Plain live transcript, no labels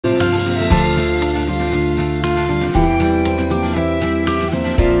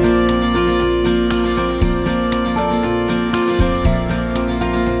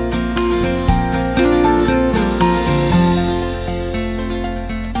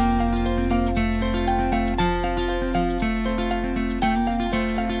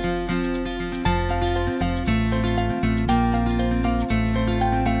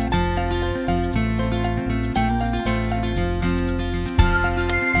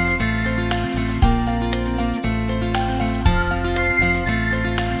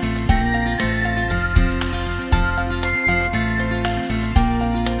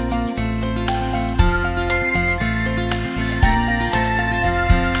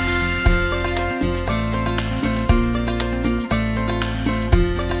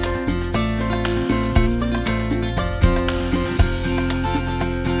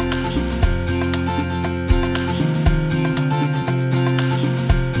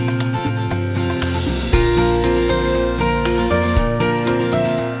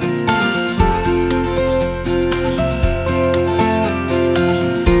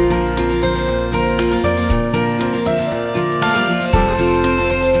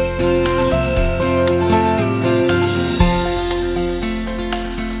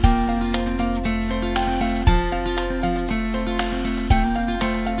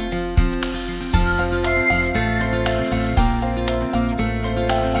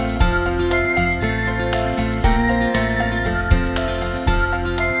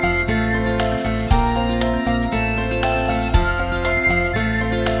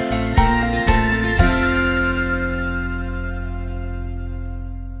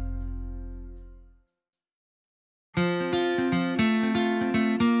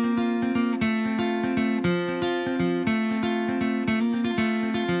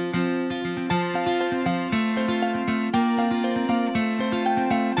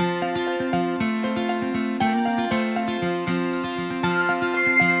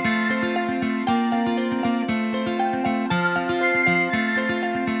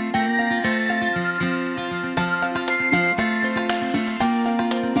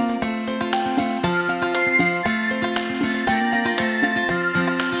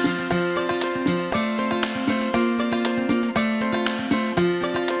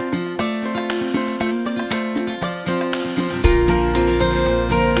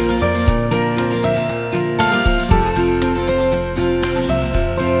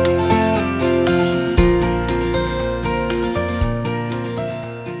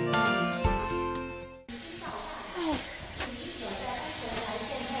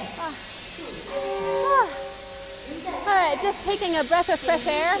All right, just taking a breath of fresh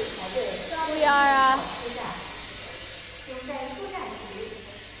air.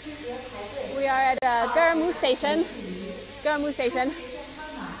 We are at Garamu station,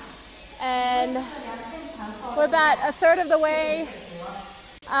 and we're about a third of the way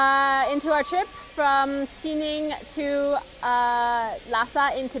into our trip from Xining to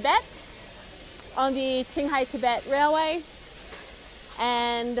Lhasa in Tibet on the Qinghai-Tibet railway.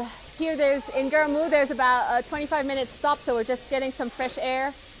 And here in Garamu there's about a 25-minute stop, so we're just getting some fresh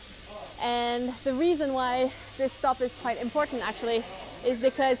air. And the reason why this stop is quite important actually is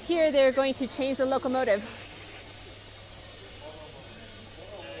because here they're going to change the locomotive.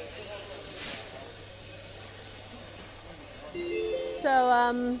 So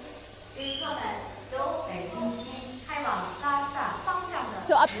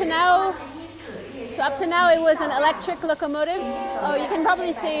up to now it was an electric locomotive. Oh, you can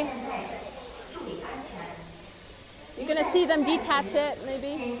probably see. You're going to see them detach it,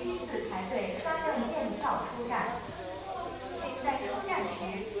 maybe.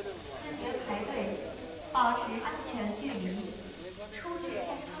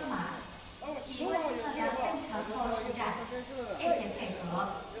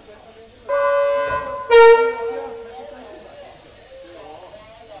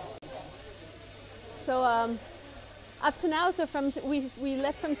 So up to now, so we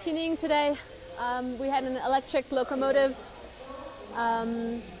left from Xining today. We had an electric locomotive,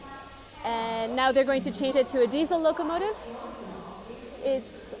 and now they're going to change it to a diesel locomotive.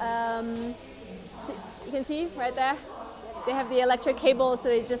 It's you can see right there. They have the electric cable, so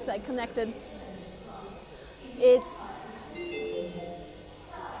they just connected. It's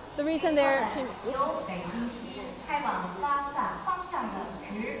the reason they're changing.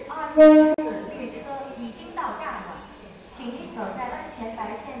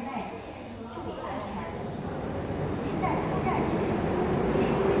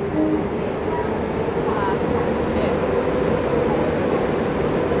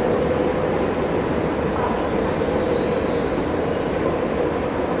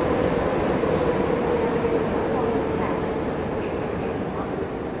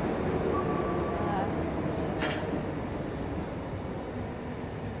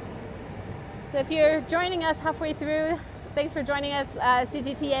 So if you're joining us halfway through, thanks for joining us.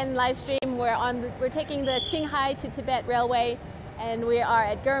 CGTN live stream. We're taking the Qinghai to Tibet railway, and we are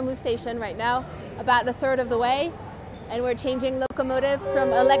at Garamu station right now, about a third of the way, and we're changing locomotives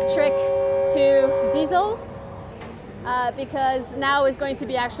from electric to diesel because now is going to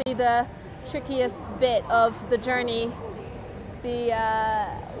be actually the trickiest bit of the journey.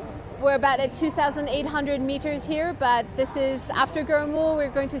 We're about at 2,800 meters here, but this is after Garamu.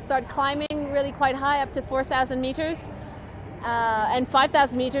 We're going to start climbing really quite high, up to 4,000 meters. And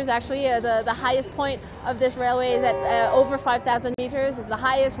 5,000 meters actually. The highest point of this railway is at over 5,000 meters. It's the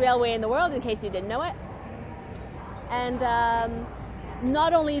highest railway in the world, in case you didn't know it. And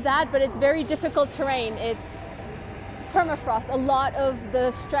not only that, but it's very difficult terrain. It's permafrost. A lot of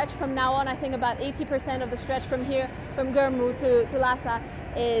the stretch from now on, I think about 80% of the stretch from here, from Garamu to Lhasa,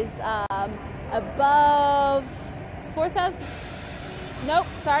 is above 4,000. Nope,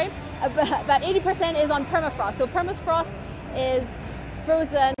 sorry. About 80% is on permafrost. So permafrost is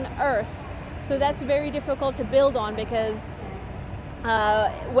frozen earth. So that's very difficult to build on because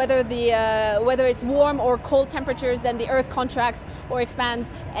whether it's warm or cold temperatures, then the earth contracts or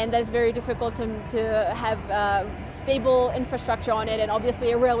expands, and that's very difficult to have stable infrastructure on it. And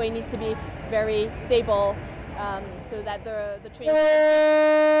obviously a railway needs to be very stable so that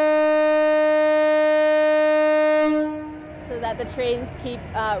the trains keep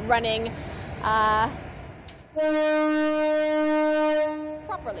running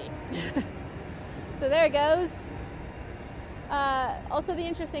properly. So there it goes. Also, the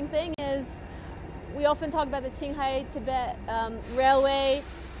interesting thing is we often talk about the Qinghai-Tibet railway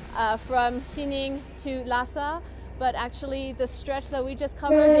from Xining to Lhasa, but actually the stretch that we just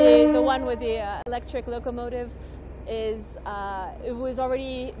covered, the one with the electric locomotive, it was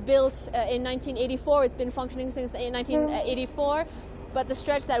already built in 1984. It's been functioning since 1984. But the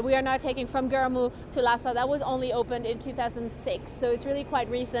stretch that we are now taking from Garamu to Lhasa, that was only opened in 2006. So it's really quite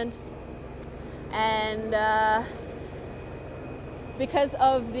recent. And because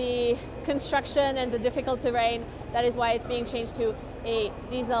of the construction and the difficult terrain, that is why it's being changed to a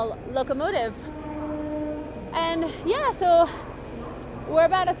diesel locomotive. And yeah, so we're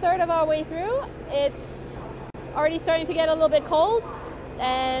about a third of our way through. It's already starting to get a little bit cold,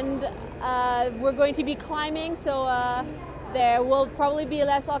 and we're going to be climbing, so there will probably be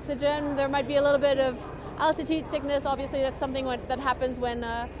less oxygen. There might be a little bit of altitude sickness, obviously that's something that happens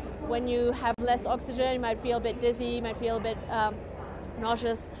when you have less oxygen. You might feel a bit dizzy, you might feel a bit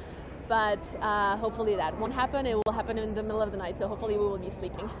nauseous, but hopefully that won't happen. It will happen in the middle of the night, so hopefully we will be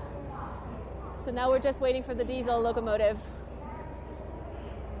sleeping. So now we're just waiting for the diesel locomotive.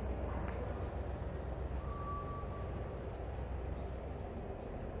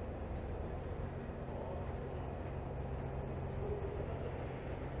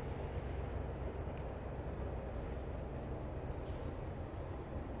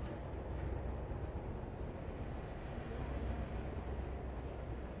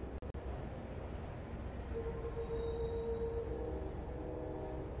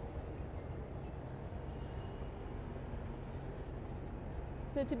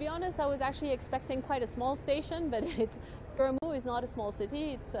 So to be honest, I was actually expecting quite a small station, but Gurmu is not a small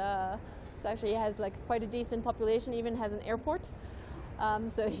city. It's actually has like quite a decent population, even has an airport.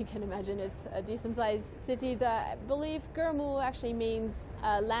 So you can imagine it's a decent sized city. I believe Gurmu actually means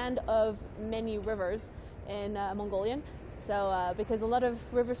land of many rivers in Mongolian. So because a lot of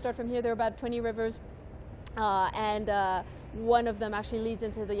rivers start from here, there are about 20 rivers. And one of them actually leads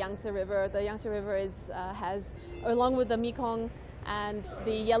into the Yangtze River. The Yangtze River has, along with the Mekong and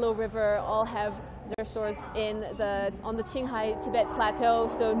the Yellow River, all have their source on the Qinghai-Tibet plateau.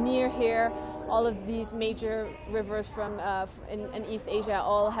 So near here, all of these major rivers from in East Asia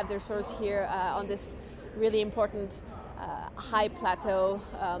all have their source here on this really important high plateau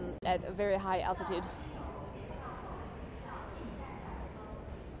at a very high altitude.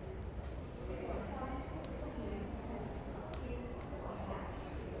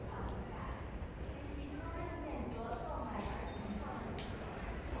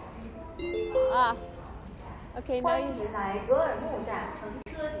 Okay, now you...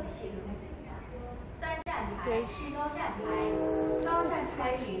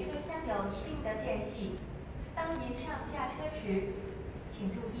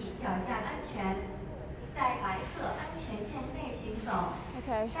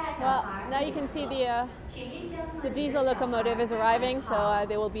 Okay, well, now you can see the diesel locomotive is arriving, so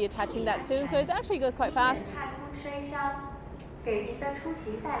they will be attaching that soon. So it actually goes quite fast.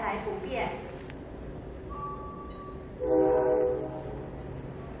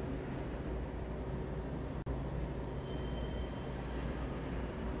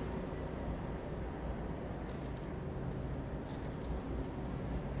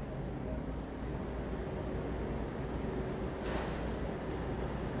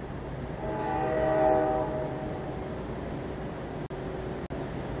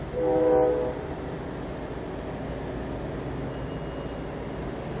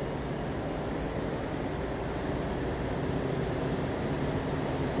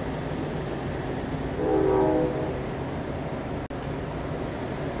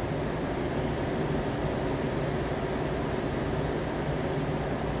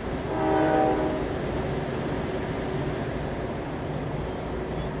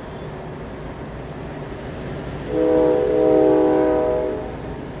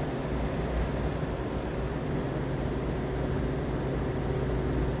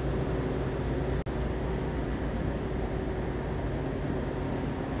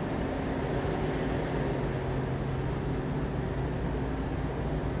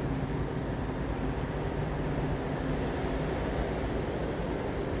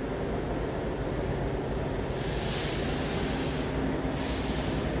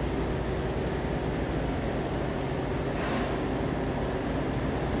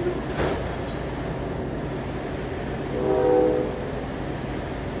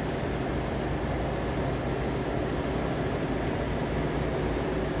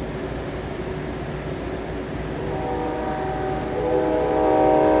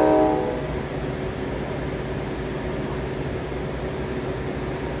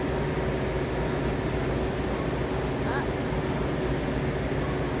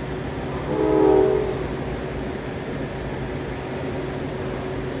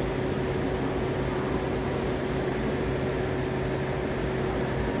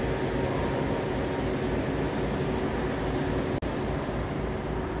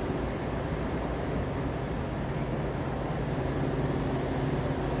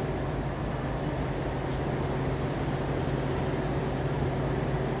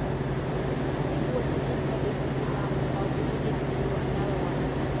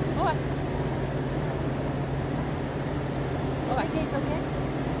 It's okay?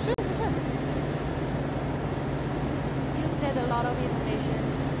 Sure. You said a lot of information.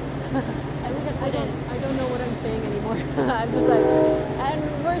 I don't know what I'm saying anymore. I'm just like, and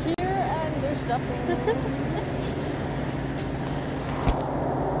we're here, and there's stuff going on.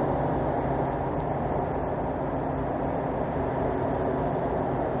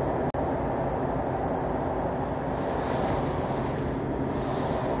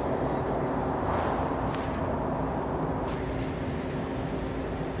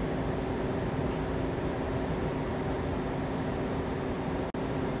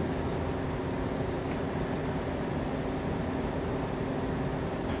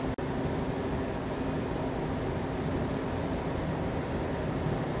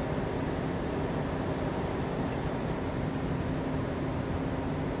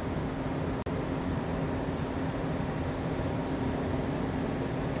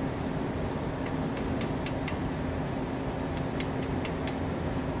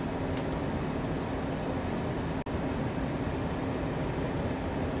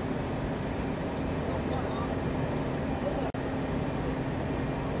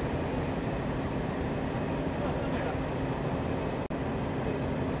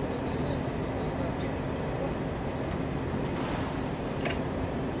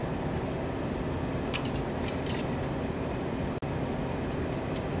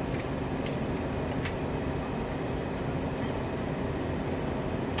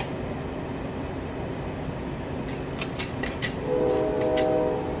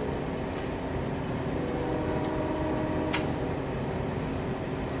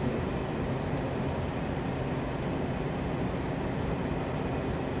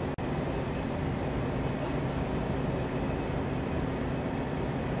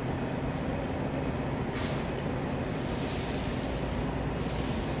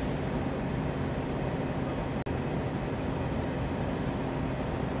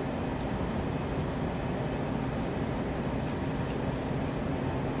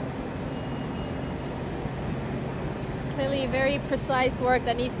 really very precise work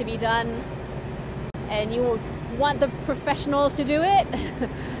that needs to be done, and you want the professionals to do it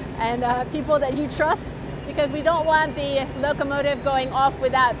and people that you trust, because we don't want the locomotive going off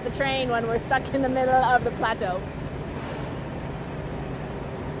without the train when we're stuck in the middle of the plateau.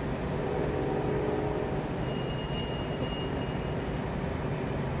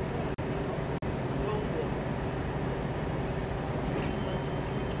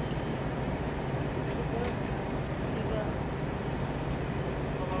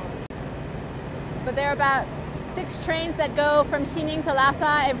 But there are about 6 trains that go from Xining to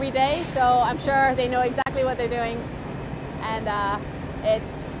Lhasa every day, so I'm sure they know exactly what they're doing. And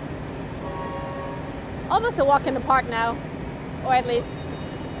it's almost a walk in the park now, or at least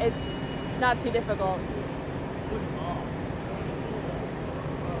it's not too difficult.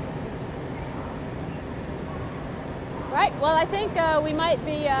 Right, well, I think we might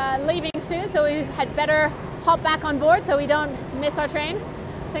be leaving soon, so we had better hop back on board so we don't miss our train.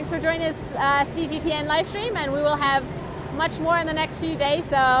 Thanks for joining this CGTN live stream, and we will have much more in the next few days,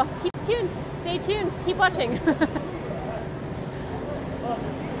 so keep tuned, stay tuned, keep watching.